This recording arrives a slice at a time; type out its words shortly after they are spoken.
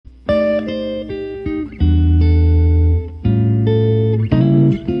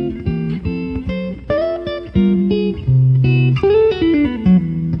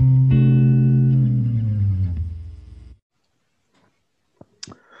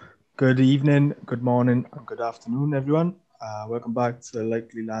Good evening, good morning, and good afternoon, everyone. Welcome back to the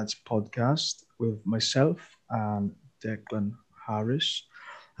Likely Lads podcast with myself and Declan Harris.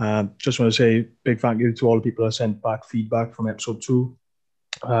 Just want to say big thank you to all the people that sent back feedback from episode 2.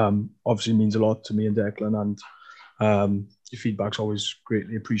 Obviously means a lot to me and Declan, and your feedback's always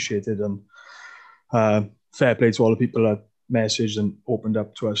greatly appreciated. And fair play to all the people that messaged and opened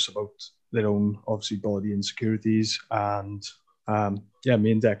up to us about their own, obviously, body insecurities. And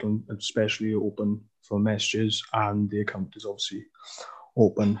me and Declan especially open for messages, and the account is obviously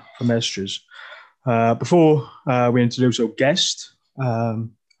open for messages. Before we introduce our guest,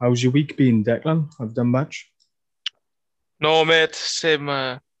 how's your week been, Declan? Have you done much? No, mate. Same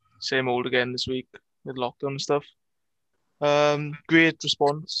old again this week with lockdown and stuff. Great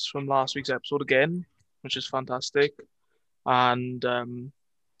response from last week's episode again, which is fantastic. And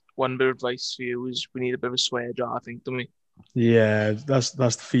one bit of advice for you is we need a bit of a swear jar, I think, don't we? Yeah, that's the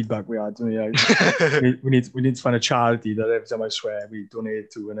feedback we had. We need to find a charity that every time I swear we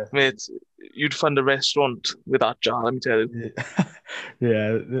donate to. Innit? Mate, you'd fund a restaurant with that jar, let me tell you.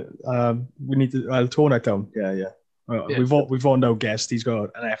 Yeah. We need to. I'll tone it down. Yeah. We've warned our guest. He's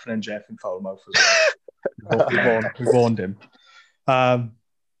got an F and Jeff in foul mouth as well. we've warned him.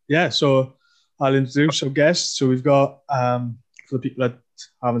 So I'll introduce our guest. So we've got for the people that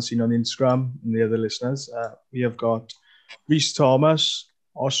haven't seen on Instagram and the other listeners, we have got Rhys Thomas,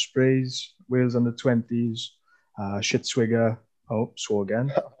 Ospreys, Wales under 20s, shit swigger. Oh, so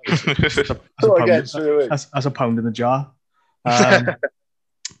again. That's a pound in the jar.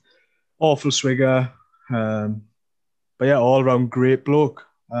 Awful swigger. But yeah, all round great bloke.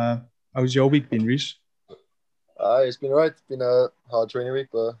 How's your week been, Rhys? It's been alright. It's been a hard training week,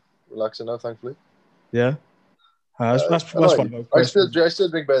 but relaxing now, thankfully. Yeah. That's one. I still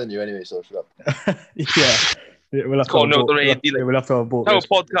drink better than you anyway, so shut up. We'll have to have a boat. Our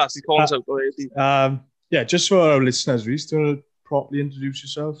podcast, he's calling us out already. Just for our listeners, Rhys, do you want to properly introduce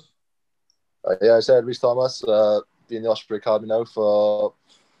yourself? I said Rhys Thomas, been in the Osprey Academy now for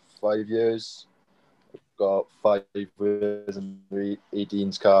 5 years. Got 5 years and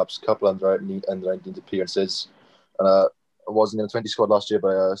 18s caps, a couple under 19 appearances. And I wasn't in the 20 squad last year,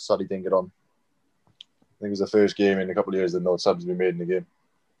 but I sadly didn't get on. I think it was the first game in a couple of years that no subs been made in the game.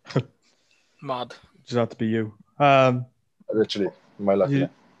 Mad. Does that to be you? Literally, my luck.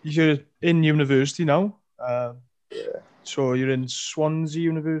 You're in university now. Yeah. So you're in Swansea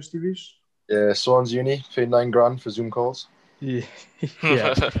University, Rhys? Yeah, Swansea Uni. Paid $9,000 for Zoom calls. Yeah.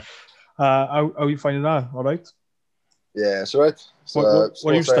 How are you finding that? All right. Yeah, it's all right. What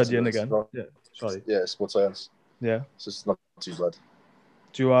are you studying again? Yeah, sports science. Yeah. So it's not too bad.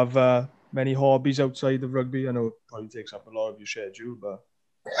 Do you have many hobbies outside of rugby? I know it probably takes up a lot of your schedule, but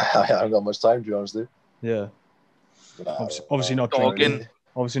I haven't got much time, to be honest. Yeah. Obviously not drinking.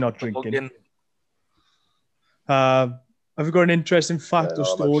 Have you got an interesting fact or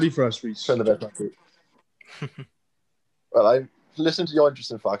story for us, Rhys? Well, I listened to your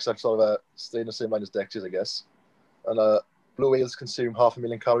interesting facts. I've sort of stayed in the same line as Dex's, I guess. And blue whales consume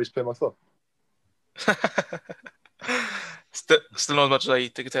 500,000 calories per month, though. Still not as much as I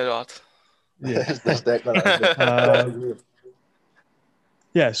eat, I can tell you that.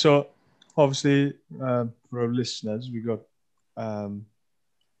 Yeah. So obviously, for our listeners, we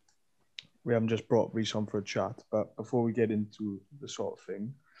haven't just brought Rhys on for a chat, but before we get into the sort of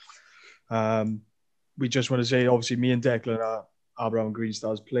thing, we just want to say, obviously, me and Declan are Brown Green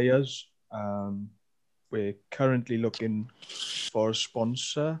Stars players. We're currently looking for a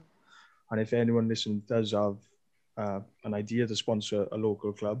sponsor, and if anyone listening does have an idea to sponsor a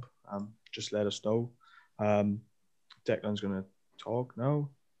local club, just let us know. Declan's going to talk now.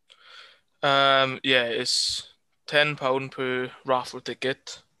 It's £10 per raffle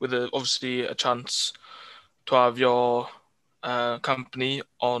ticket with obviously a chance to have your company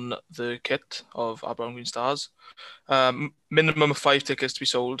on the kit of our Brown Green Stars. Minimum of 5 tickets to be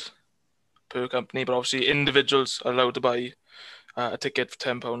sold per company, but obviously individuals are allowed to buy a ticket for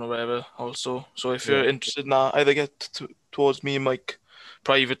 £10 or whatever also. So if you're interested in that, either get towards me and Mike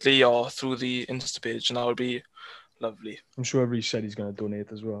privately or through the Insta page, and that would be lovely. I'm sure Rhys said he's going to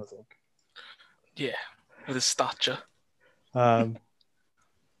donate as well, I think. Yeah, with his stature. Ticket.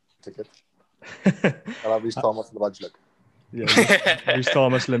 I'll have Rhys Thomas on the badge, look. Yeah, Rhys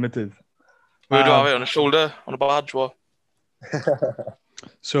Thomas Limited. Where do I have it? On a shoulder? On a badge? What?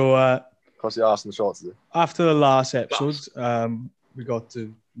 So, across the arse and the shorts. After the last episode, we got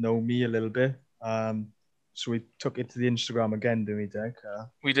to know me a little bit. So we took it to the Instagram again, didn't we, Dec?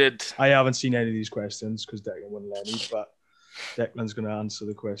 We did. I haven't seen any of these questions because Dec wouldn't let me, but Declan's going to answer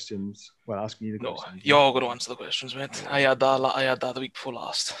the questions. Well, ask me the No, questions. you're going to answer the questions, mate. I had that the week before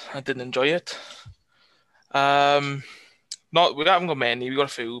last. I didn't enjoy it. We haven't got many. We got a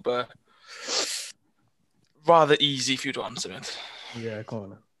few, but rather easy for you to answer, mate. Yeah, come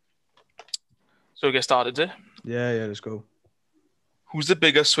on. So we get started, eh? Yeah, let's go. Who's the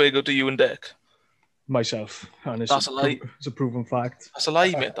biggest swagger to you and Dec? Myself. And That's a lie. It's a proven fact. That's a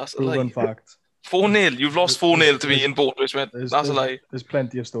lie, mate. That's a lie. Proven fact. 4-0. You've lost 4-0 to me in both ways, mate. That's a lie. There's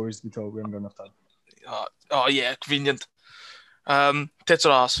plenty of stories to be told. We haven't got enough time. Oh yeah, convenient. Tits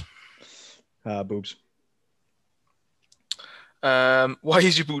or ass? Boobs. Why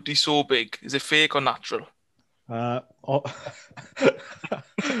is your booty so big? Is it fake or natural? All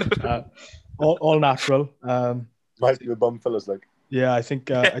natural. Might be with bum fillers, like. Yeah, I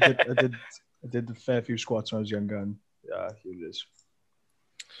think I did a fair few squats when I was younger, and here it is.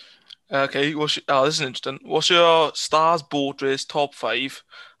 Okay, this is interesting. What's your Stars boat race top 5,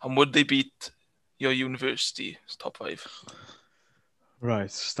 and would they beat your university's top 5?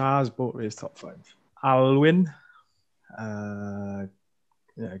 Right, Stars boat race top 5. Alwyn.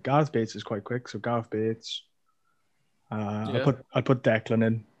 Gareth Bates is quite quick, so Gareth Bates. I put Declan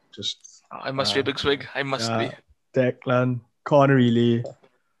in. Just I must be a big swig. I must be. Declan, Connor Ely,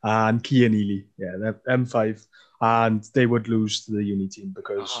 and Cian Ely. Yeah, them 5. And they would lose to the uni team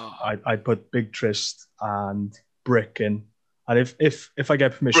because I put Big Trist and Brick in. And if I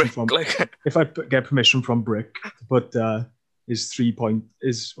get permission get permission from Brick to put his 3 point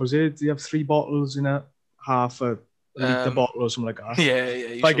do you have 3 bottles in a half a litre bottle or something like that? Yeah.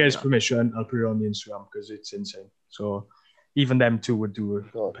 If I get his permission, I'll put it on the Instagram because it's insane. So even them 2 would do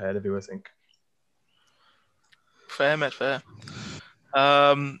a pair of you, I think. Fair, mate, fair.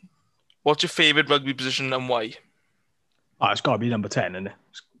 What's your favourite rugby position and why? It's got to be number 10, isn't it?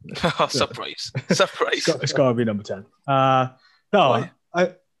 Surprise. It's got to be number 10. I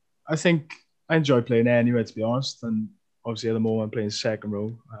think I enjoy playing anywhere, to be honest. And obviously at the moment I'm playing second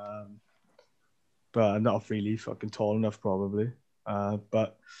row. But I'm not really fucking tall enough, probably.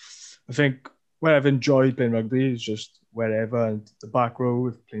 But I think where I've enjoyed playing rugby is just wherever. And the back row,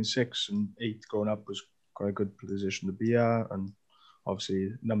 with playing 6 and 8 growing up, was quite a good position to be at. And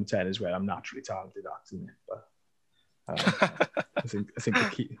obviously number 10 is where I'm naturally talented at, isn't it? But I think the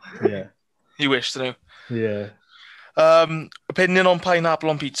key, yeah. You wish to know. Yeah. Opinion on pineapple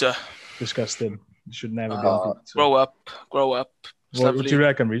on pizza? Disgusting. You should never be on pizza. Grow up. What do you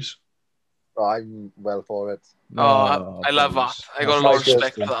reckon, Rhys? I'm well for it. I love that. I got a lot of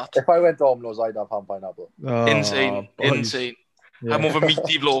respect for that. If I went to Domino's, I'd have ham pineapple. Insane. Yeah. I'm more of a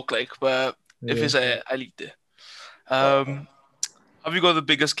meaty bloke, but if it's I'll eat it. Have you got the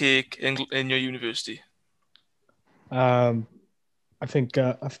biggest cake in your university? I think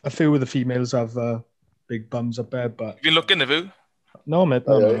a few of the females have big bums up there, but you've been looking, have you? No, mate.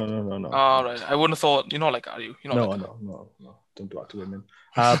 No. All right. I wouldn't have thought. You're not like, are you? No. Don't do that to women.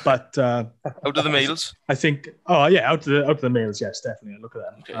 But out of the males, I think. Oh yeah, out of the males, yes, definitely. Look at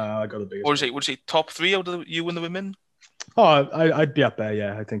that. Okay. I got the biggest. What would you say? Top 3 out of you and the women? Oh, I'd be up there.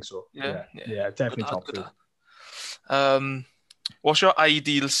 Yeah, I think so. Yeah, definitely top 3. What's your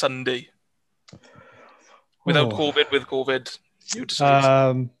ideal Sunday? Without COVID, with COVID, you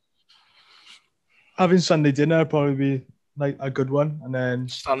decide. Having Sunday dinner would probably be like a good one, and then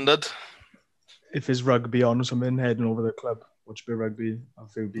standard. If there's rugby on or something, heading over to the club, watch a bit of rugby, have a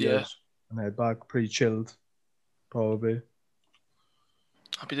few beers, and head back. Pretty chilled, probably.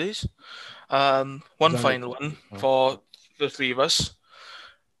 Happy days. One final one for the 3 of us.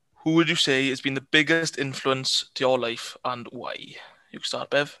 Who would you say has been the biggest influence to your life and why? You can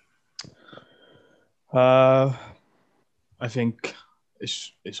start, Bev. I think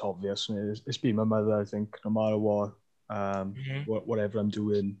it's obvious. It's been my mother. I think no matter what, whatever I'm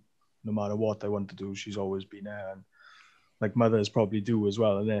doing, no matter what I want to do, she's always been there. And like mothers probably do as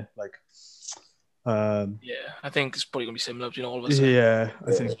well, isn't it? Like, I think it's probably gonna be similar between all of us. Yeah,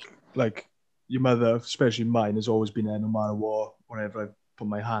 I think like your mother, especially mine, has always been there no matter what, whatever I put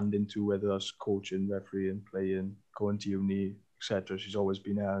my hand into, whether that's coaching, refereeing, playing, going to uni, etc. She's always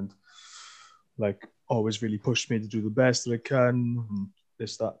been there and like always really pushed me to do the best that I can. And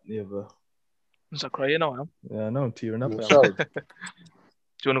this, that, and the other. Is that crying now? Yeah, no, I'm tearing up. Do you want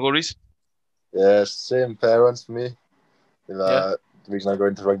to go, Rhys? Yeah, same parents for me. The reason I got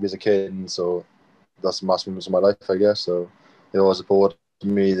into rugby as a kid, and so that's the massive influence of my life, I guess. So they always supported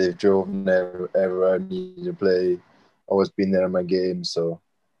me. They've driven everywhere I needed to play. Always been there in my games. So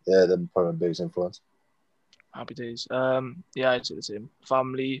yeah, they're probably my biggest influence. Happy days. I'd say the same.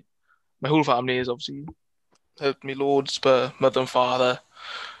 Family, my whole family has obviously helped me loads, but mother and father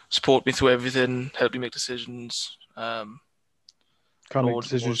support me through everything, help me make decisions. Can't make loads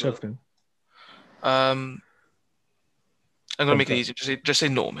decisions more. yourself, can I'm gonna make it easy. Just say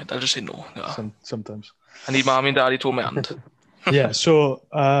no, mate. I'll just say no. Yeah. Sometimes. I need mommy and daddy to hold my hand. Yeah, so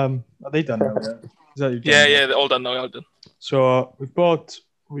are they done now? Yeah, is that you done Yeah, now? yeah, they're all done now. All done. So we've bought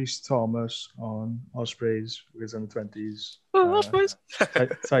Rhys Thomas on Ospreys, who's in the 20s. Oh, that's nice.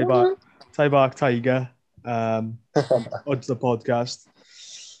 Tie back Tiger. Odds the podcast.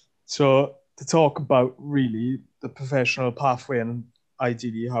 So to talk about really the professional pathway and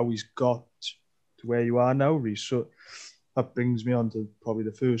ideally how he's got to where you are now, Rhys. So that brings me on to probably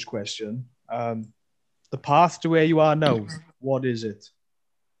the first question. The path to where you are now, what is it?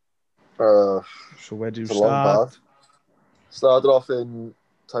 So where do you It's a long start? path. Started off in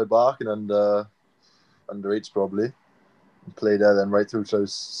Ty Bark and under 8s probably. Played there then right through to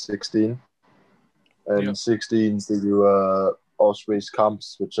 16. And 16s they do Ospreys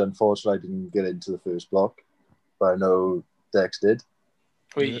camps, which unfortunately I didn't get into the first block, but I know Dex did.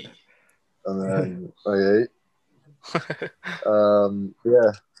 Wait. And then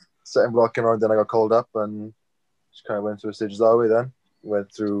second block came around, then I got called up and just kind of went through the stages that way. Then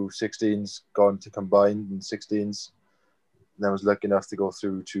went through 16s, gone to combined and 16s. And then was lucky enough to go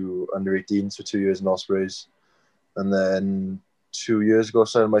through to under 18s for 2 years in Ospreys, and then 2 years ago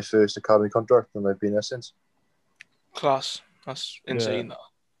signed my first academy contract, and I've been there since. Class. That's insane. Yeah.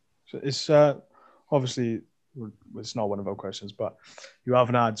 So it's obviously it's not one of our questions, but you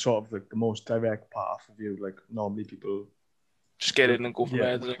haven't had sort of like the most direct path of you. Like normally people just get in and go from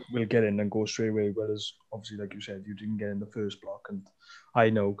there. We'll get in and go straight away. Whereas obviously, like you said, you didn't get in the first block, and I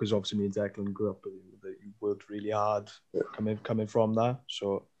know because obviously me and Declan grew up with you that you worked really hard coming from that.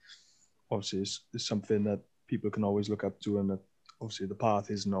 So obviously, it's something that people can always look up to, and that obviously the path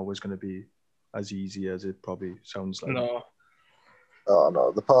isn't always going to be as easy as it probably sounds like. No. Oh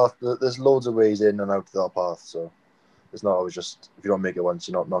no, the path. There's loads of ways in and out of that path, so it's not always just if you don't make it once,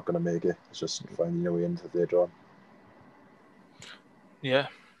 you're not going to make it. It's just finding your way into the later on. Yeah.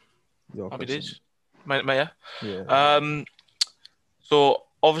 Happy days. Yeah. Yeah. So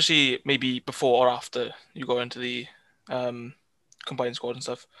obviously, maybe before or after you go into the combined squad and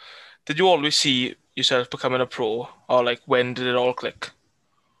stuff, did you always see yourself becoming a pro, or like when did it all click?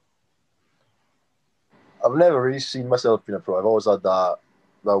 I've never really seen myself being a pro. I've always had that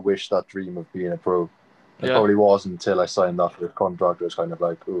wish, that dream of being a pro. It probably wasn't until I signed that first contract. It was kind of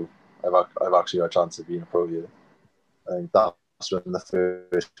like, oh, I've actually got a chance of being a pro here. I think that's when the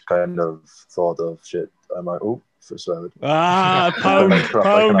first kind of thought of shit. I'm like, oh, first word. Pound. I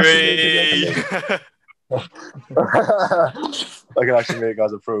can actually make it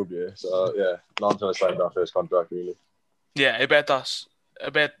as a pro here. So yeah, not until I signed that first contract really. Yeah, I bet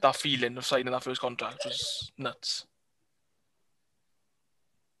that feeling of signing that first contract was nuts.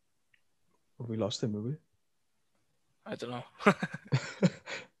 Have we lost him, have we? I don't know.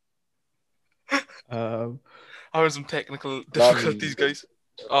 Having some technical difficulties, guys.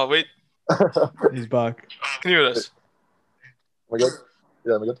 Oh, wait. He's back. Can you hear us? Am I good?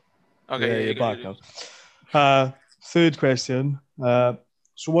 Yeah, am I good? Okay, yeah, you're back now. Third question. So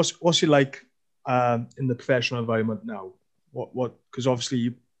what's it like in the professional environment now? What? Because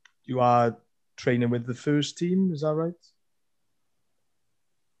obviously you are training with the first team, is that right?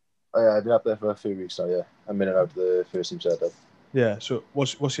 Oh, yeah, I've been up there for a few weeks now. Yeah, I'm in and out of the first team setup. Yeah. So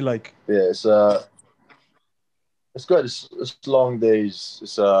what's it like? Yeah, it's good. It's long days.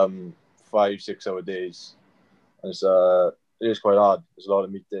 It's 5-6 hour days, and it is quite hard. There's a lot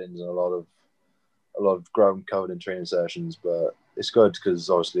of meetings and a lot of ground covered in training sessions, but it's good because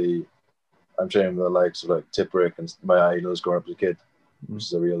obviously I'm training with the likes of like Tipperick and my idols growing up as a kid, which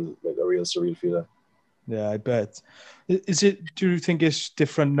is a real surreal feeling. Yeah, I bet. Is it? Do you think it's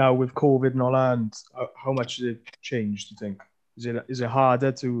different now with COVID and all that? And how much has it changed? Do you think? Is it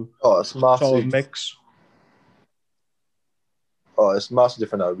harder to it's massive. sort of mix? Oh, it's massively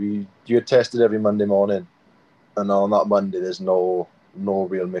different now. You get tested every Monday morning, and on that Monday there's no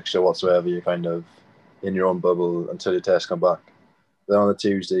real mixture whatsoever. You're kind of in your own bubble until your tests come back. Then on the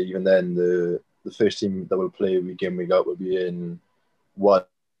Tuesday, even then, the first team that will play week in, week out will be in one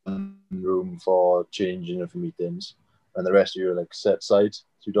room for changing and for meetings, and the rest of you are like set side, so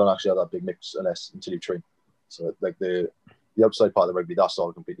you don't actually have that big mix until you train. So like the outside part of the rugby, that's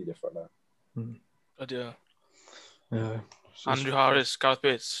all completely different now. But yeah. Andrew Harris, Gareth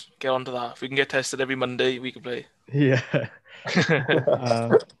Bates, get onto that. If we can get tested every Monday, we can play. Yeah.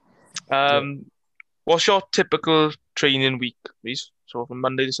 What's your typical training week, Rhys? So from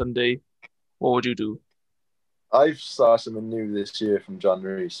Monday to Sunday, what would you do? I've started something new this year from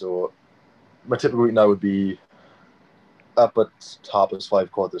January, so my typical week now would be up at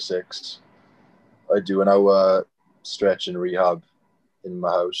 5:30, 6:15. I do an hour stretch and rehab, in my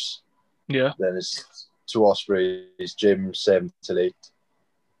house. Yeah. Then it's 2 Ospreys, gym 7 till 8.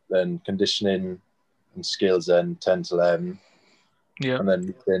 Then conditioning and skills then 10 till 11. Yeah. And then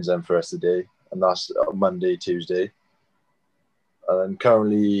weekends then for the rest of the day. And that's Monday, Tuesday. And then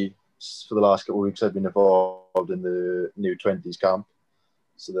currently, for the last couple of weeks, I've been involved in the new 20s camp.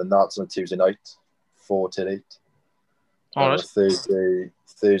 So then that's on a Tuesday night, 4 till 8. All And right. on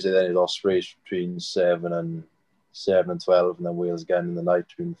Thursday then is Ospreys between 7 and 12, and then Wales again in the night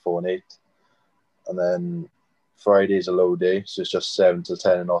between 4 and 8. And then Friday's a low day, so it's just 7 to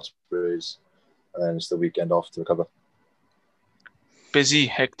 10 in Ospreys, and then it's the weekend off to recover. Busy,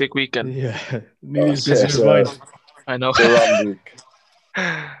 hectic weekend. Yeah, Neil's Yeah, busy as mine. I know. It's a rammed week.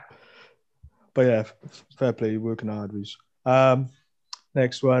 But yeah, fair play, you're working hard, Rhys.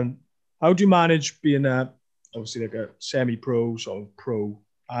 Next one. How do you manage being obviously like a semi-pro, sort of pro,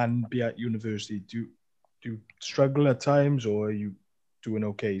 and be at university? Do you struggle at times, or are you doing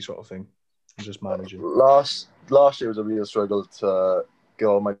okay, sort of thing, and just managing? Last year was a real struggle to get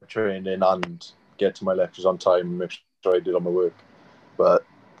all my training and get to my lectures on time and make sure I did all my work. But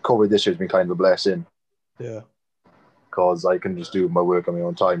COVID this year has been kind of a blessing. Yeah. Because I can just do my work on my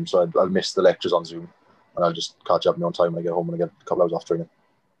own time. So I'll miss the lectures on Zoom and I'll just catch up on my own time when I get home and I get a couple hours off training.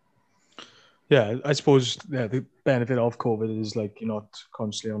 Yeah, I suppose the benefit of COVID is like you're not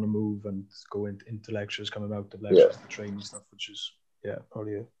constantly on the move and going into lectures, coming out of lectures, the training stuff, which is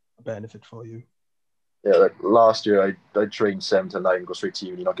probably a benefit for you. Yeah, like last year I trained 7 to 9, go straight to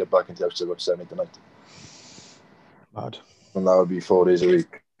uni, not get back into the house till about 7, 8 to 9. Mad. And that would be 4 days a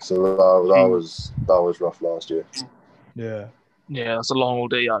week. So that was rough last year. Yeah. Yeah, that's a long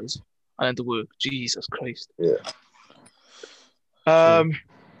old day, guys. And then to work. Jesus Christ. Yeah.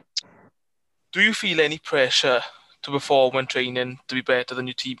 Do you feel any pressure to perform when training to be better than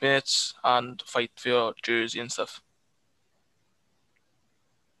your teammates and fight for your jersey and stuff?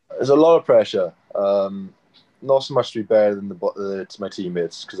 There's a lot of pressure. Not so much to be better than to my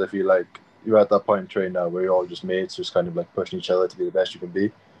teammates, because I feel like you're at that point in training now where you're all just mates, just kind of like pushing each other to be the best you can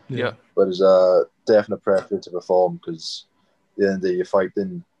be. Yeah. But there's a definite pressure to perform, because at the end of the day you're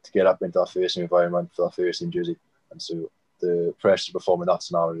fighting to get up into that first team environment for that first team jersey, and so the pressure to perform in that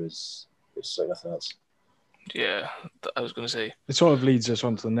scenario is like nothing else. Yeah, I was going to say. It sort of leads us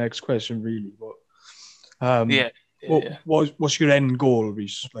on to the next question, really. What's your end goal,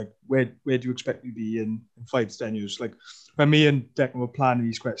 Rhys? Like, where do you expect to be in 5 to 10 years? Like, when me and Dec were planning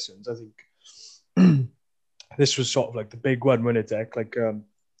these questions, I think this was sort of like the big one, wasn't it, Dec? Like,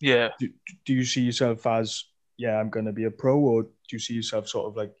 do you see yourself as, I'm going to be a pro, or do you see yourself sort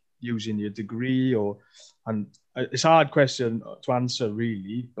of like using your degree? And it's a hard question to answer,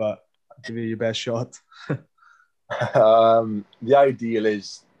 really, but I'll give you your best shot. The ideal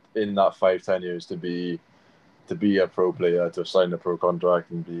is in that 5-10 years to be a pro player, to sign a pro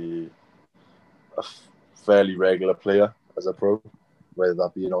contract and be a fairly regular player as a pro, whether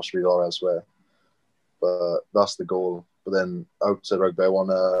that be in Austria or elsewhere. But that's the goal. But then outside rugby, I want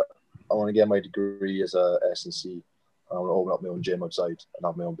to get my degree as a S&C. I want to open up my own gym outside and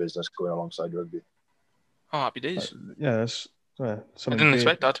have my own business going alongside rugby. Oh, happy days. That's I didn't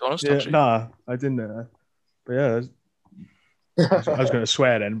expect that, to be honest. Yeah, actually. nah, I didn't. But yeah, I was going to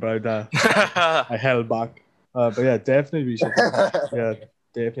swear then, but I held back. But yeah, definitely, definitely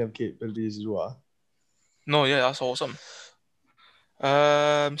have capabilities as well. No, yeah, that's awesome.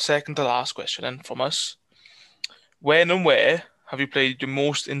 Second to last question then from us. When and where have you played your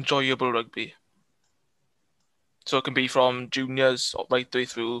most enjoyable rugby? So it can be from juniors right the way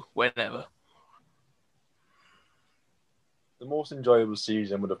through whenever. The most enjoyable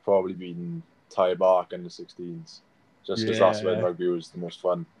season would have probably been Ty Bark in the 16s, just because that's when rugby was the most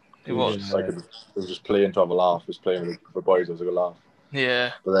fun. It was. It was just playing to have a laugh. It was playing with the boys. It was a good laugh.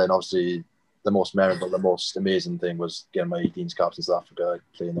 Yeah. But then obviously the most memorable, the most amazing thing was getting my 18s caps in South Africa,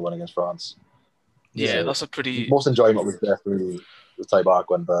 playing the one against France. Yeah, so that's a pretty... Most enjoyment was definitely the Ty Bark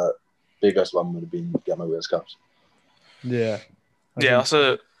one, but biggest one would have been getting my Wales caps. Yeah. That's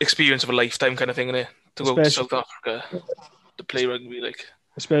a experience of a lifetime kind of thing, innit? To go to South Africa to play rugby, like.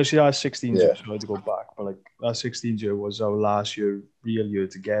 Especially our 16 year, so I had to go back, but like our 16 year was our last real year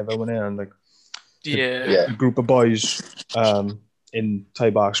together, wasn't it? And like, the group of boys in Ty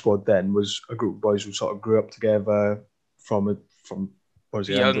Bark squad then was a group of boys who sort of grew up together from what was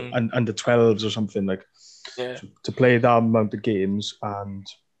it, under 12s or something, like. Yeah. So to play that amount of games and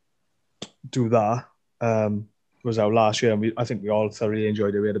do that was our last year, and I think we all thoroughly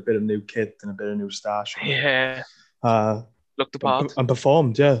enjoyed it. We had a bit of new kit and a bit of new stash. Yeah. Looked the part. And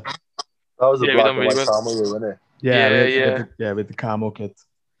performed, yeah. That was the black and white camo, wasn't it? With the camo kit.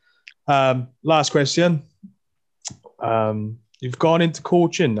 Last question. You've gone into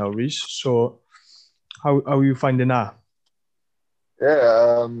coaching now, Rhys. So how are you finding that?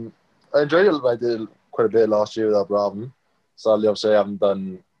 Yeah, I enjoyed it. I did quite a bit last year with Abraham. Sadly, obviously, I haven't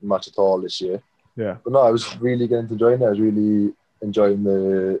done much at all this year. Yeah. But no, I was really getting to enjoying it. I was really enjoying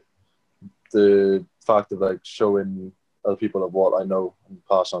the fact of like showing other people of what I know and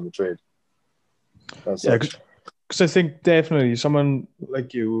pass on the trade. Yeah, because I think definitely someone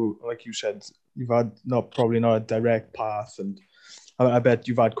like you said, you've had probably not a direct path, and I bet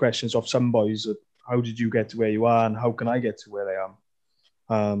you've had questions of some boys that how did you get to where you are, and how can I get to where I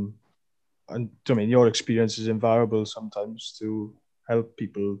am? And I mean, your experience is invaluable sometimes to help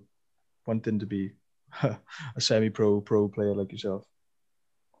people wanting to be a semi-pro player like yourself.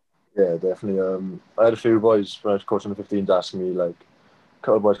 Yeah, definitely. I had a few boys when I was coaching the 15s asking me, like, a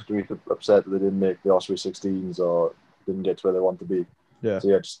couple of boys got really upset that they didn't make the Osprey 16s or didn't get to where they want to be. Yeah. So,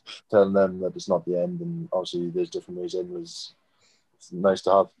 yeah, just telling them that it's not the end, and obviously there's different ways in was nice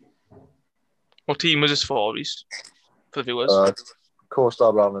to have. What team was this for, Rhys? For the viewers?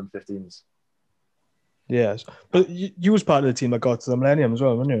 Co-star rather than 15s. Yes. But you was part of the team that got to the Millennium as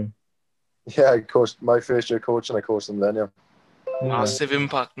well, weren't you? Yeah, I coached my first year coaching, I coached the Millennium. Massive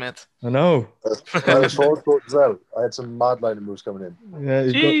impact, mate. I know. I was forward coach as well. I had some mad line moves coming in. Yeah,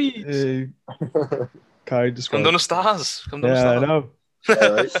 you've got carried the squad. Come down the stars. I know. All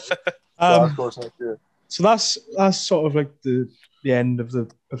right. Stars coach next year. So that's sort of like the end of the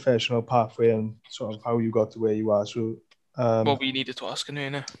professional pathway and sort of how you got to where you are. So what we needed to ask,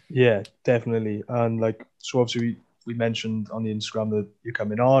 innit? Yeah, definitely. And like, so obviously we mentioned on the Instagram that you're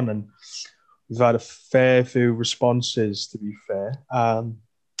coming on, and we've had a fair few responses, to be fair.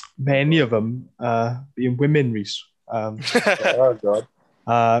 Many of them being women, Rhys. Oh,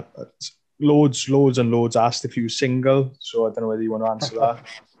 God. Loads and loads asked if you were single, so I don't know whether you want to answer that.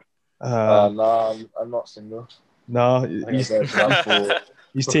 No, I'm not single. No, he's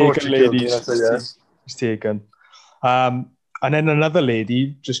taken, ladies. He's taken. And then another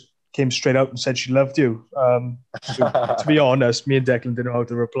lady just came straight out and said she loved you. To be honest, me and Declan didn't know how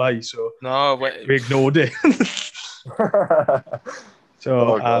to reply, so we ignored it.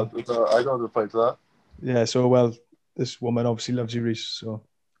 So I don't reply to that. Yeah, so well, this woman obviously loves you, Rhys, so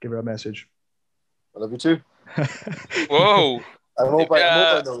give her a message. I love you too. Whoa. I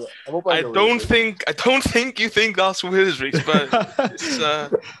don't think you think that's words, Rhys, but it's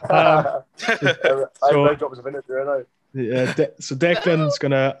I dropped a minute there, I Yeah, so Declan's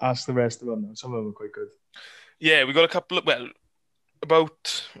gonna ask the rest of them now. Some of them are quite good. Yeah, we got a couple of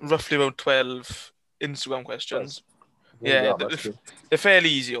roughly about 12 Instagram questions. Yeah, they're fairly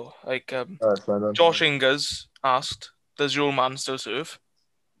easy. Like Josh Ingers asked, "Does your old man still surf?"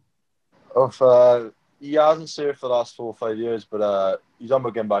 He hasn't surfed for the last 4 or 5 years, but he's on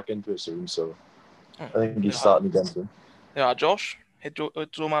getting back into it soon. So I think he's starting again soon. Yeah, Josh, hit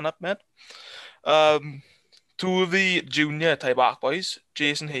your man up, mate. Two of the junior Thai back boys,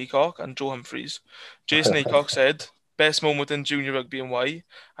 Jason Haycock and Joe Humphreys. Jason Haycock said, best moment in junior rugby and why?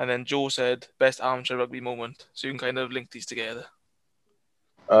 And then Joe said, best amateur rugby moment. So you can kind of link these together.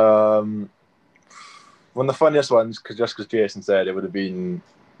 One of the funniest ones, because Jason said it would have been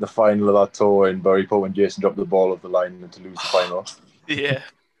the final of that tour in Buryport when Jason dropped the ball off the line to lose the final. Yeah.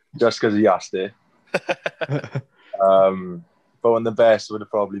 Just because he asked it. But one of the best would have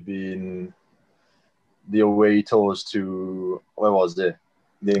probably been the away tours to, where was it?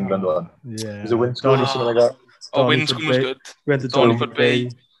 The England one. Yeah. Was it Winscombe or something like that? Winscombe was good. Went to Donnyford Bay.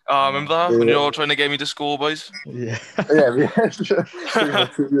 Remember that? When you're all trying to get me to score, boys? Yeah. Yeah, 2 years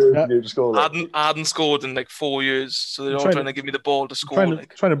to score. I hadn't scored in like 4 years, so they're all trying to give me the ball to score.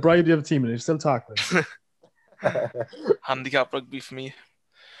 Trying to bribe the other team, and they're still tackling. Handicap rugby for me.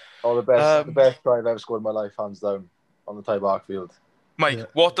 Oh, the best try I've ever scored in my life, hands down, on the Thai Bark field. Mike,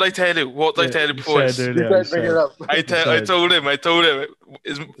 what did I tell you? What did I tell you before? I told him.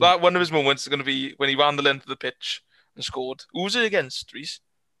 Is that one of his moments is going to be when he ran the length of the pitch and scored? Who was it against, Rhys?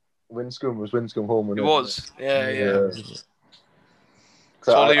 Winscombe home. It was. Yeah.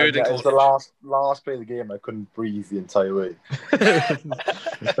 So it was the last play of the game. I couldn't breathe the entire way.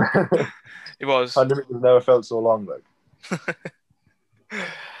 It was. I've never felt so long.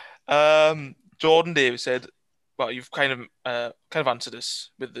 Jordan Davis said, well, you've kind of answered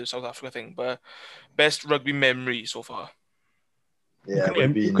this with the South Africa thing, but best rugby memory so far? Yeah,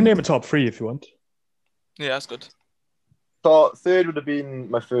 you can name a top 3 if you want. Yeah, that's good. So third would have been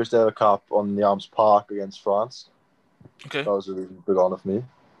my first ever cap on the Arms Park against France. Okay. That was a really big honour for me.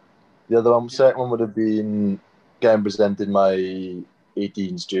 The other one, second one would have been getting presented my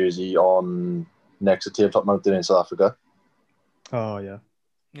 18s jersey on next to Tabletop Mountain in South Africa. Oh, yeah.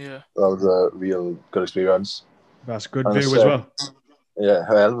 Yeah. That was a real good experience. That's a good And view as well. Yeah,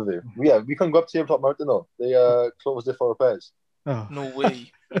 hell of a view. Yeah, we couldn't go up Tabletop Mountain though. They closed it for repairs. Oh. No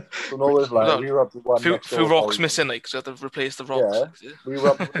way. So no was like we were up the one next door. Few rocks missing, like, so you have to replace the rocks. Yeah, we were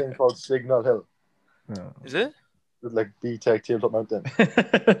up a thing called Signal Hill. Oh. Is it? With like B-Tech Tabletop Mountain.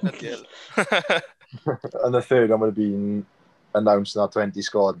 Bloody hell. And the third, I'm going to be announced in our 20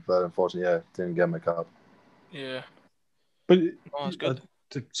 squad, but unfortunately, didn't get my cup. Yeah. But that's good.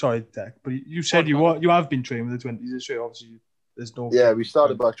 Sorry, Dec, but you said you have been training with the 20s this year. Obviously, there's no. Yeah, we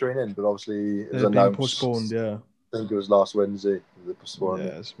started back training, but obviously it was announced. Postponed. Yeah. I think it was last Wednesday. They postponed.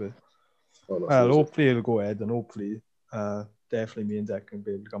 Yeah, it's a bit. Well, hopefully it'll go ahead, and hopefully, definitely me and Dec can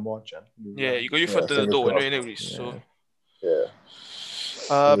be able to come watch it. Yeah, you got your foot in the door anyway, Rhys. So.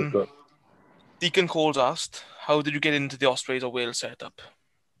 Yeah. Deacon Cole's asked, how did you get into the Ospreys or Wales setup?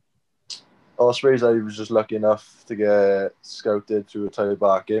 Ospreys, I was just lucky enough to get scouted through a tie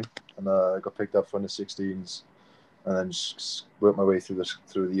back game, and I got picked up for the 16s, and then just worked my way through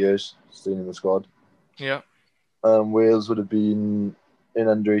the years, staying in the squad. Yeah. Wales would have been in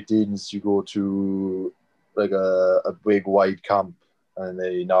under 18s. You go to like a big wide camp, and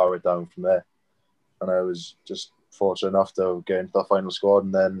they narrow it down from there. And I was just fortunate enough to get into the final squad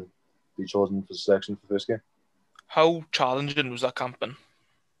and then be chosen for selection for the first game. How challenging was that camping?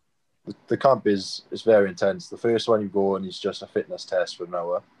 The camp is very intense. The first one you go and it's just a fitness test for an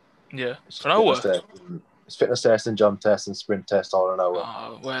hour. Yeah, for an hour? It's fitness test and jump test and sprint test all in an hour.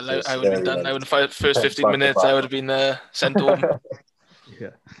 Oh, well, I would have been done. I would have first 15 minutes. I would have been sent home. Yeah.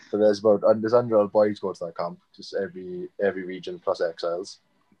 But there's under boys go to that camp, just every region plus exiles.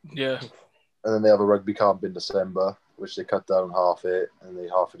 Yeah. And then they have a rugby camp in December, which they cut down half it, and they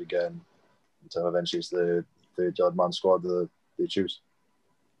half it again until eventually it's the third man squad that they choose.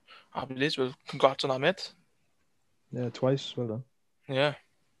 Happy days. Well, congrats on that, mate. Yeah, twice. Well done. Yeah.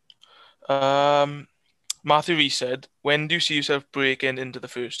 Matthew Rhys said, when do you see yourself breaking into the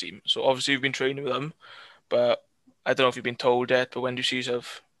first team? So obviously you've been training with them, but I don't know if you've been told yet, but when do you see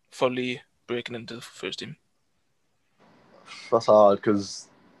yourself fully breaking into the first team? That's hard because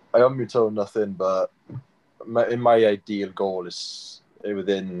I haven't been told nothing, but my ideal goal is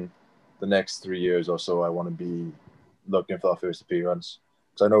within the next 3 years or so, I want to be looking for that first appearance.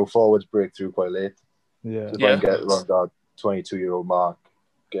 Because I know forwards break through quite late. Yeah. So if I can get around that 22-year-old mark,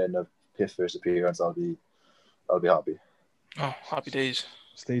 getting a first appearance, I'll be happy. Oh, happy days.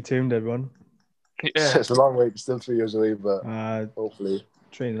 Stay tuned, everyone. Yeah. It's a long way, still 3 years away, but hopefully.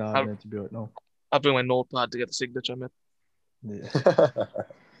 Training hard to be right now. I'll bring my notepad to get the signature, mate. Yeah.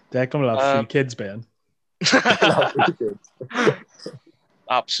 Declan will have 3 kids, Ben.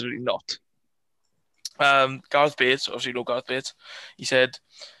 Absolutely not. Gareth Bates, obviously you know Gareth Bates, he said,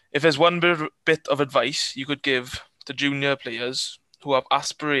 if there's one bit of advice you could give to junior players who have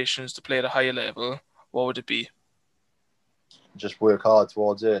aspirations to play at a higher level, what would it be? Just work hard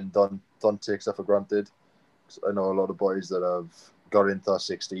towards it and don't take stuff for granted. I know a lot of boys that have got into our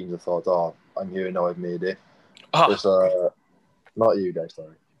 16s and thought, oh, I'm here now, I've made it. Just, not you guys,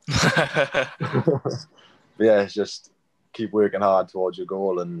 sorry. But yeah, it's just keep working hard towards your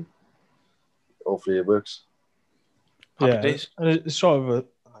goal and hopefully it works. Happy days. And it's sort of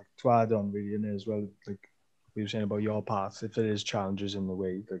to add on really in there as well, like we were saying about your path, if there is challenges in the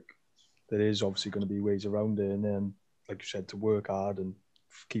way, like there is obviously going to be ways around it, and then like you said, to work hard and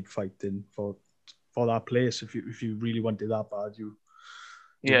keep fighting for that place. If you really want it that bad, you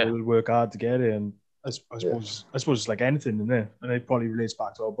will work hard to get it. And I suppose it's like anything in there, and it probably relates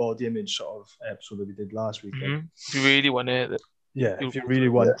back to our body image sort of episode that we did last week. Mm-hmm. If you really want it, if you really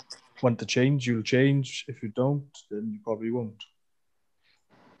want to change, you'll change. If you don't, then you probably won't.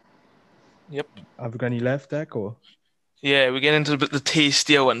 Yep. Have we got any left, Dec, or? Yeah, we're getting into the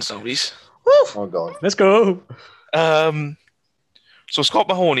tastier ones now, Rhys. Oh God, let's go. So Scott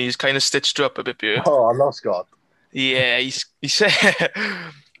Mahoney's kind of stitched her up a bit here. Oh, I love Scott. Yeah, he said.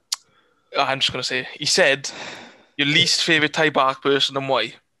 I'm just gonna say he said your least favorite Thai bark person and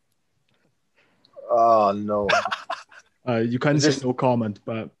why. Oh no. You can say no comment,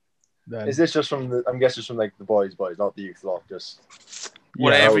 but then... Is this just from the? I'm guessing it's from like the boys, not the youth lot. Just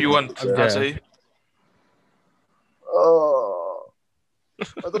whatever you want. I say. Oh,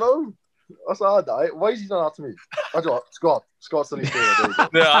 I don't know. That's hard. Why is he not after me? I don't know. Scott's the least favorite.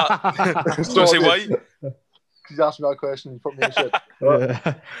 Yeah. Don't say why. He's asked me that question. He put me in shit.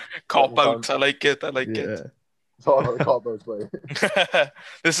 Cop out. I like it. It's all about the cop out play.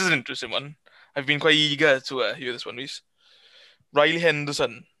 This is an interesting one. I've been quite eager to hear this one, Rhys. Riley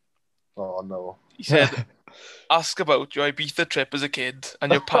Henderson. Oh no. He said, ask about your Ibiza trip as a kid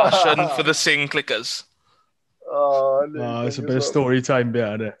and your passion for the Sing Clickers. Oh, it's a bit of story time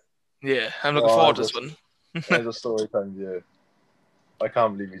behind it. Yeah, I'm looking forward to this one. There's a story time here. I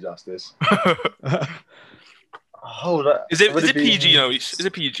can't believe he's asked this. Oh, that, Is it PG now, Rhys? Is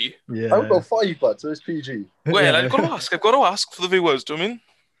it PG? Yeah. I've got 5, but so it's PG. Well, Yeah. I've got to ask for the viewers, do you know what I mean?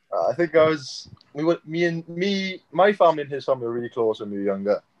 I think my family and his family were really close when we were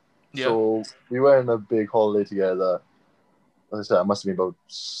younger. Yeah. So we went on a big holiday together. As I said, I must have been about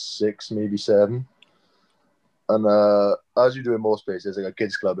 6, maybe 7. And as you do in most places, there's like a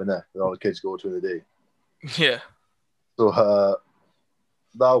kids club in there that all the kids go to in the day. Yeah. So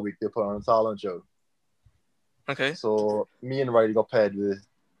that week they put on a talent show. Okay. So me and Riley got paired with,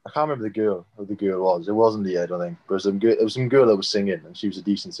 I can't remember who the girl was. It wasn't Leah, I don't think. But it was some girl that was singing, and she was a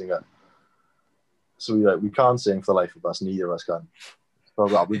decent singer. So we can't sing for the life of us. Neither of us can.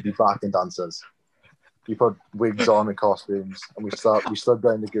 So we'd be backing dancers. We put wigs on and costumes, and we stood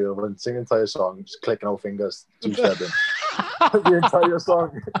behind the girl and sing the entire song, just clicking our fingers, 2-stepping. The entire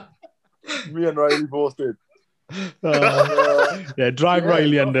song. Me and Riley both did. Drag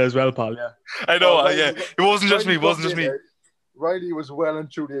Riley under as well, pal. Yeah. I know. Yeah. It wasn't just me. It wasn't just me. Riley was well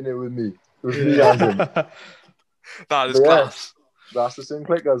and truly in it with me. It was me and him. That is class. That's the same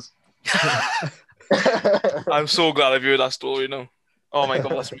clickers. I'm so glad I've heard that story, you know. Oh my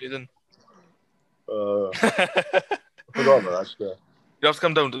god, that's amazing. I forgot about that. Yeah. You have to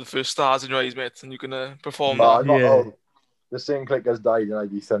come down to the first Stars in your Eyes, mate, and you can perform that. that. The same clickers died, and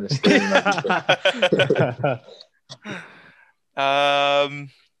I'd be finished.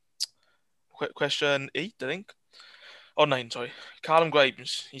 Question 8, I think. Or 9, sorry. Callum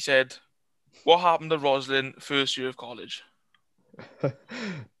Grimes, he said, what happened to Roslyn first year of college?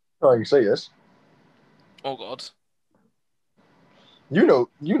 Oh, you say this? Oh, God. You know,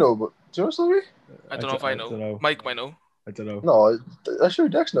 but do you know the story? I don't know if I know. Mike might know. I don't know. No, I sure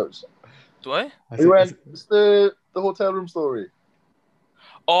Dex knows. Do I? It's the hotel room story.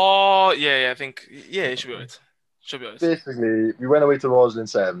 Oh, yeah, I think, it should be right. Basically, we went away to Roslyn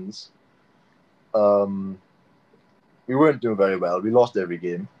Sevens. We weren't doing very well. We lost every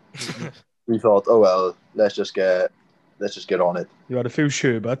game. We thought, oh well, let's just get on it. You had a few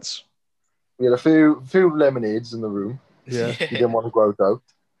sherbets. We had a few lemonades in the room. Yeah. We didn't want to go out.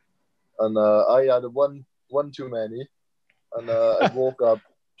 And I had one too many. And I woke up,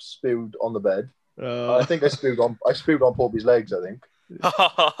 spewed on the bed. I think I spewed on Poppy's legs, I think.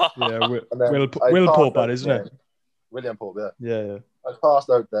 Yeah, Will Pope, isn't it? William Pope, yeah. Yeah. I passed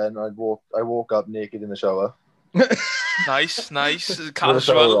out then. I woke up naked in the shower. Nice.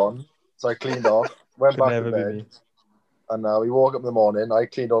 Casual. On, so I cleaned off, went back to bed. Me. And we woke up in the morning. I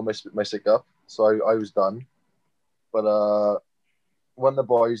cleaned all my sick up, so I was done. But one of the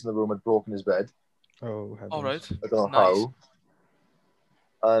boys in the room had broken his bed. Oh, heavens. All right. I don't know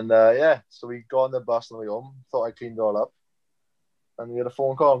how. And so we got on the bus on the way home. Thought I cleaned it all up. And we had a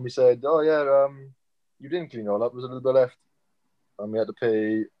phone call and we said, oh yeah, you didn't clean it all up. There's a little bit left. And we had to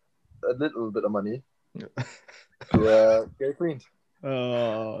pay a little bit of money to get it cleaned.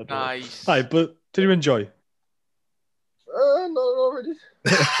 Oh, nice. Hi, but did you enjoy? Not already.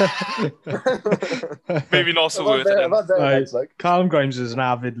 Maybe not so worth it. Callum Grimes is an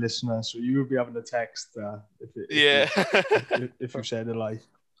avid listener, so you will be having a text if you said a lie.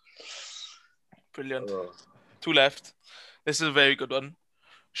 Brilliant. 2 left. This is a very good one.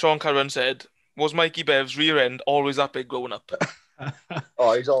 Sean Curran said, was Mikey Bev's rear end always that big growing up?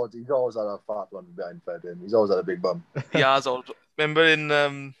 Oh, he's always had a fat one behind fed him. He's always had a big bum. He has. Remember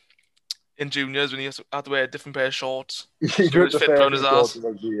in juniors when he had to wear a different pair of shorts? He fit around his ass.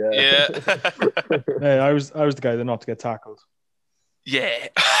 Yeah. Hey, I was the guy that not to get tackled. Yeah.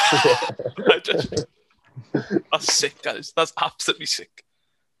 That's sick, guys. That's absolutely sick.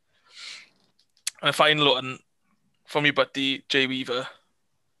 And a final one from your buddy Jay Weaver.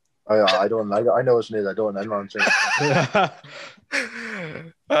 Oh, yeah, I know what it is. I'm not sure.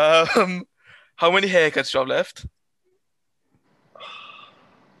 How many haircuts do you have left?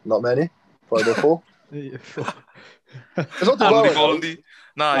 Not many. Probably about 4. It's not too Baldy.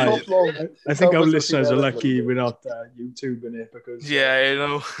 Nah, I think our listeners are lucky we're not YouTubing it because I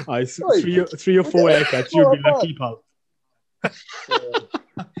know. 3 or 4 haircuts, you'd be lucky, pal.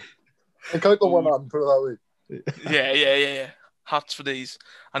 I count the one hand, put it that way. Yeah. Hats for these.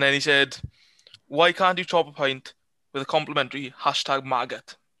 And then he said, why can't you chop a pint with a complimentary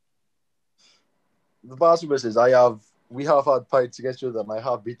 #maggot? The bad news is we have had pints against you, and I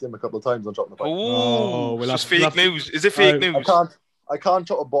have beat them a couple of times on chopping the pint. Oh, it's fake news. Is it fake news? I can't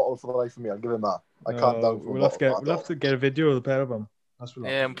chop a bottle for the life of me. I'll give him that. I can't down for we'll have to get a video of the pair of them.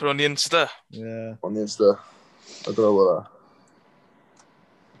 And put it on the Insta. Yeah. On the Insta. I don't know what that.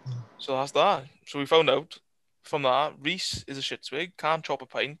 So that's that. So we found out from that, Rhys is a shit swig, can't chop a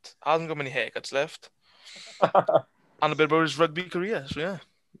pint, hasn't got many haircuts left. And a bit about his rugby career. So yeah.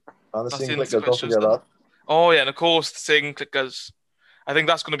 And the That's singing the clicker, don't questions forget done. that. Oh yeah, and of course the singing clickers. I think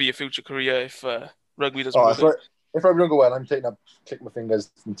that's going to be a future career if rugby doesn't Oh, work. if I don't go well, I'm taking up, clicking my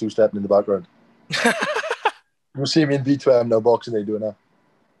fingers and two-stepping in the background. You'll see me in V2M now, boxing day doing that.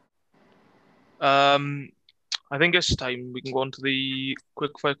 I think it's time we can go on to the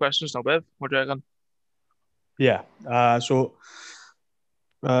quick fire questions now, Bev. What do you reckon? Yeah. So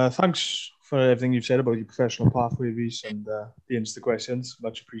thanks for everything you've said about your professional pathway, Rhys, and the Insta questions.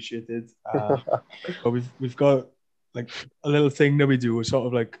 Much appreciated. But we've got like a little thing that we do, a sort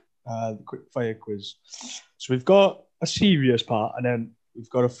of like the quick fire quiz. So we've got a serious part and then we've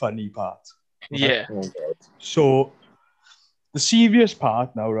got a funny part. Right? Yeah. Oh, God. So the serious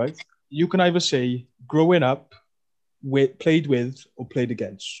part now, right? You can either say growing up, played with or played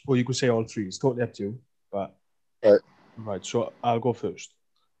against, or you could say all three. It's totally up to you. But right, so I'll go first.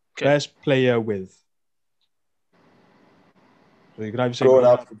 Okay. Best player with. So you can either say Growing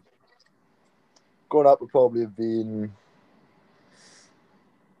up would probably have been.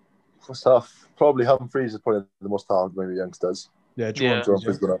 What's tough? Probably Humphreys is probably the most talented maybe youngsters. Yeah, Yeah. John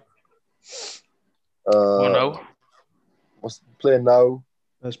Humphreys going up. Oh no. What's playing now?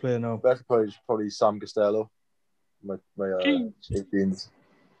 best player now. Best player is probably Sam Costello. My 18s.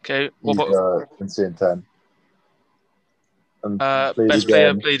 Okay. He's What about insane 10. And best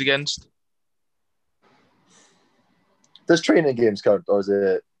player played against? Does training games count, or is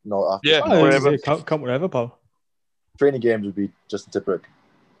it not after? Yeah. school? Whatever. Count whatever, pal. Training games would be Justin Tipperick.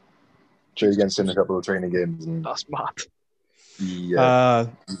 Played against him in a couple of training games, and That's mad. he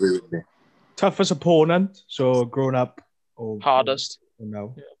agree with me. Toughest opponent. So growing up or Hardest. Or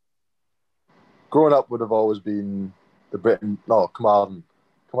no. Yeah. Growing up would have always been the Britain. No, Carmarthen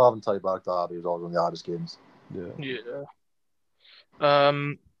type back derby was always one of the hardest games. Yeah. Yeah.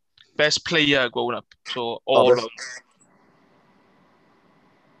 Best player growing up. So all round.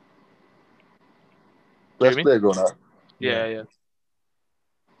 Best Jamie? player growing up. Yeah.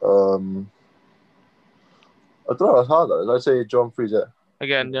 I don't know. It's hard. Though. I'd say John Fraser.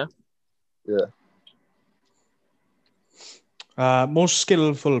 Again, yeah. Yeah. Most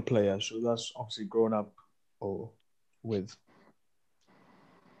skillful player. So that's obviously growing up or with.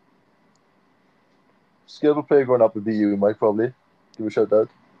 Skillful player growing up would be you, Mike. Probably give a shout out.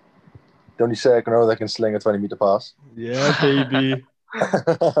 The only second row that can sling a 20-meter pass. Yeah, baby.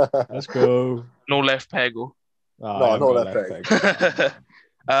 Let's go. No left pego. No left peg.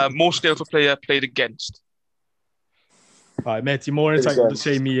 Most skillful player played against. All right, mate, you're more entitled to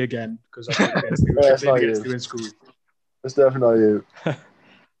say me again because I played against you. Yeah, I played against you in school. It's definitely not you.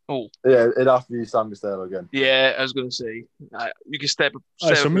 Oh. Yeah, it'd have to be Sam Costello again. Yeah, I was going to say. You can step up.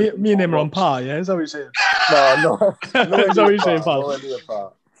 Right, so me and him are on par, yeah? Is that what you're saying? No. Is that what you're saying, pal? Nowhere near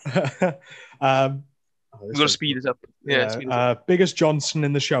par. We're going to speed it up. Yeah, speed it up. Biggest Johnson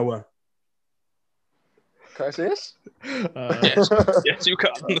in the shower. Can I say this? Yes, you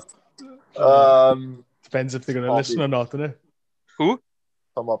can. Depends if they're going to listen or not, doesn't it? Who?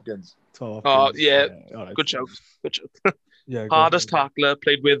 Tom Hopkins. Oh, yeah. All right. Good shout. Yeah. Hardest tackler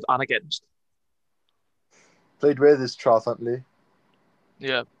played with and against. Played with is Charles Huntley.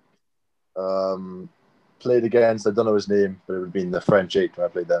 Yeah. Played against, I don't know his name, but it would have been the French 8 when I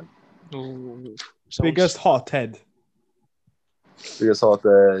played them. Ooh, biggest hothead. Biggest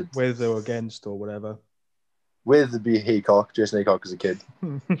hothead. With or against or whatever. With would be Jason Haycock as a kid.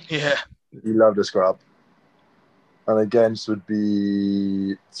 Yeah. He loved a scrap. And against would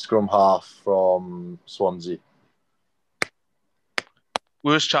be scrum half from Swansea.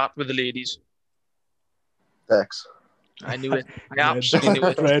 Worst chat with the ladies. Dex. I knew it. I absolutely knew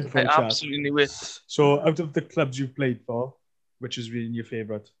it. I absolutely knew it. So, out of the clubs you've played for, which has been your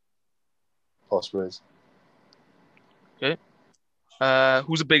favourite? Ospreys. Okay.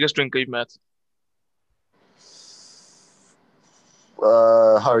 Who's the biggest drinker you've met?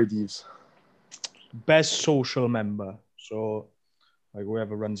 Harry Deves. Best social member. So, like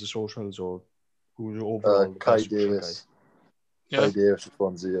whoever runs the socials or who's overall. Kai Davis. Yeah. Kai Davis at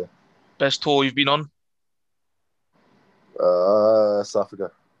Swansea, yeah. Best tour you've been on? South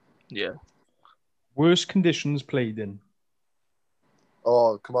Africa. Yeah. Worst conditions played in?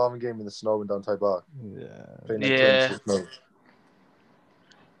 Oh, Carmarthen game in the snow and down Ty Bar. Yeah.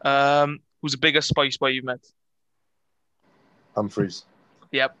 Who's the biggest spice boy you've met? Humphreys.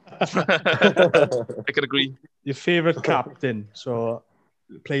 Yep. I could agree. Your favourite captain? So,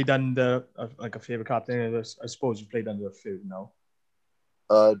 played under like a favourite captain. I suppose you played under a few now.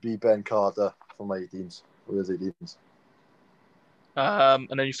 It'd be Ben Carter from my 18s. Or his 18s. And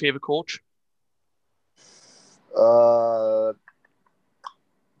then your favourite coach?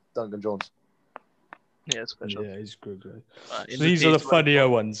 Duncan Jones. Yeah, it's special. Yeah, he's good, right? In So these are the days when- funnier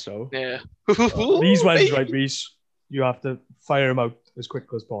ones, so. Yeah. These ones, right, Rhys? You have to fire them out as quick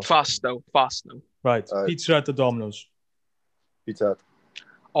as possible. Fast now. Right. Pizza at the Domino's. Pizza Hut.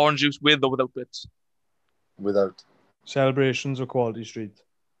 Orange juice with or without bits? Without. Celebrations or Quality Street?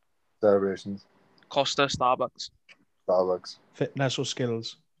 Celebrations. Costa, Starbucks. Starbucks. Fitness or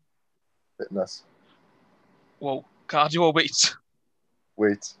skills? Fitness. Whoa. Cardio or weights?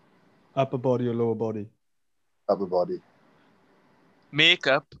 Weight. Upper body or lower body? Upper body.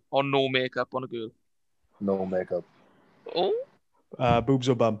 Makeup or no makeup on a girl? No makeup. Oh. Boobs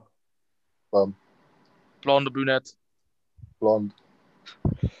or bum? Bum. Blonde or brunette? Blonde.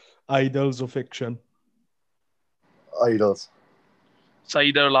 Idols or fiction? Idols.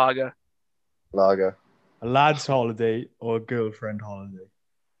 Cider or lager? Lager. A lad's holiday or a girlfriend holiday?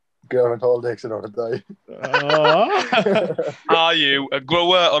 Girlfriend holidays and on a day. Oh. Are you a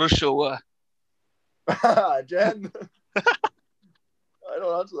grower or a shower? Jen. I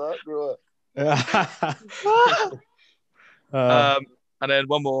don't answer that, grower. And then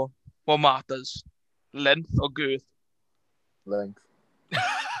one more. What matters? Length or girth? Length.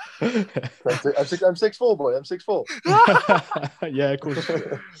 I'm 6'4", boy. I'm 6'4". Yeah, of course.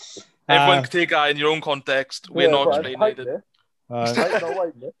 Everyone can take that in your own context. We're not explaining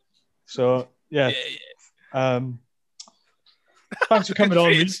it. So, yeah. Thanks for coming on,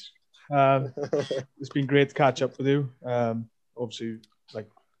 Rhys. It's been great to catch up with you. Obviously, like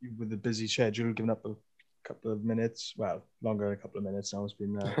with the busy schedule, giving up a couple of minutes. Well, longer than a couple of minutes now. It's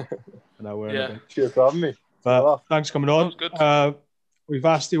been an hour. Yeah. Cheers for having me. But thanks for coming on. That was good. We've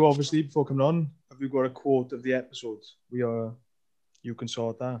asked you, obviously, before coming on, have you got a quote of the episode? You can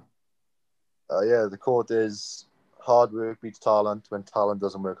sort that. Yeah, the quote is, hard work beats talent when talent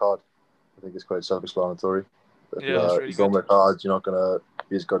doesn't work hard. I think it's quite self-explanatory. If you don't work hard, you're not going to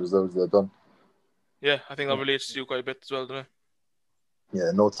be as good as those that have done. Yeah, I think that relates to you quite a bit as well, doesn't it?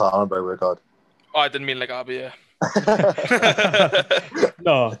 Yeah, no talent, but I work hard. Oh, I didn't mean like Abby, yeah.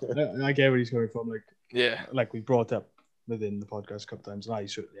 No, I get where he's coming from. Like, yeah, like we brought up within the podcast a couple times, and I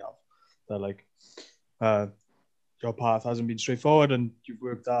certainly have. That like, your path hasn't been straightforward, and you've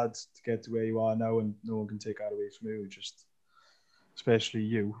worked hard to get to where you are now, and no one can take that away from you. Just, especially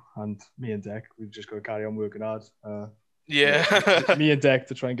you and me and Dec, we've just got to carry on working hard. yeah. Me and Dec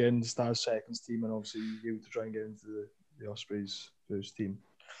to try and get into the Stars seconds team, and obviously you to try and get into the Ospreys first team.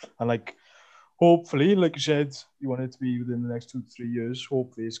 And like, hopefully, like you said, you want it to be within the next 2 to 3 years.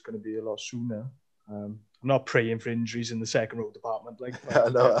 Hopefully, it's going to be a lot sooner. I'm not praying for injuries in the second row department. Like,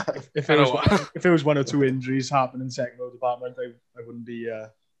 if it was 1 or 2 injuries happening in the second row department, I wouldn't be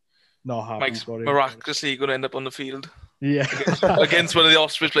not happy. Mike's miraculously going to end up on the field. Yeah, against one of the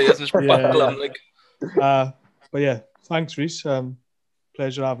Ospreys players and just buckle him, like. But yeah, thanks, Rhys.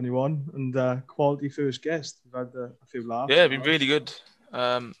 Pleasure having you on, and quality first guest. We've had a few laughs. Yeah, it'd been really good.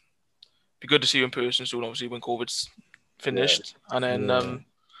 Be good to see you in person soon, obviously, when COVID's finished. And then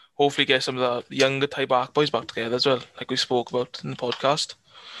hopefully get some of the younger type back boys back together as well, like we spoke about in the podcast.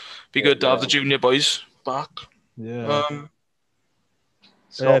 Be good to have the junior boys back. Yeah.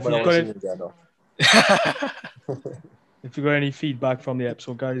 If you've got any feedback from the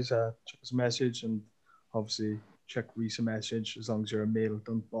episode, guys, check us a message, and obviously check Rhys a message. As long as you're a male,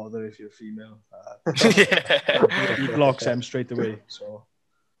 don't bother if you're a female. He blocks them straight away. So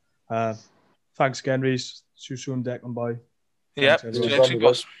thanks again, Rhys. See you soon, Declan. Bye. Yeah, thanks,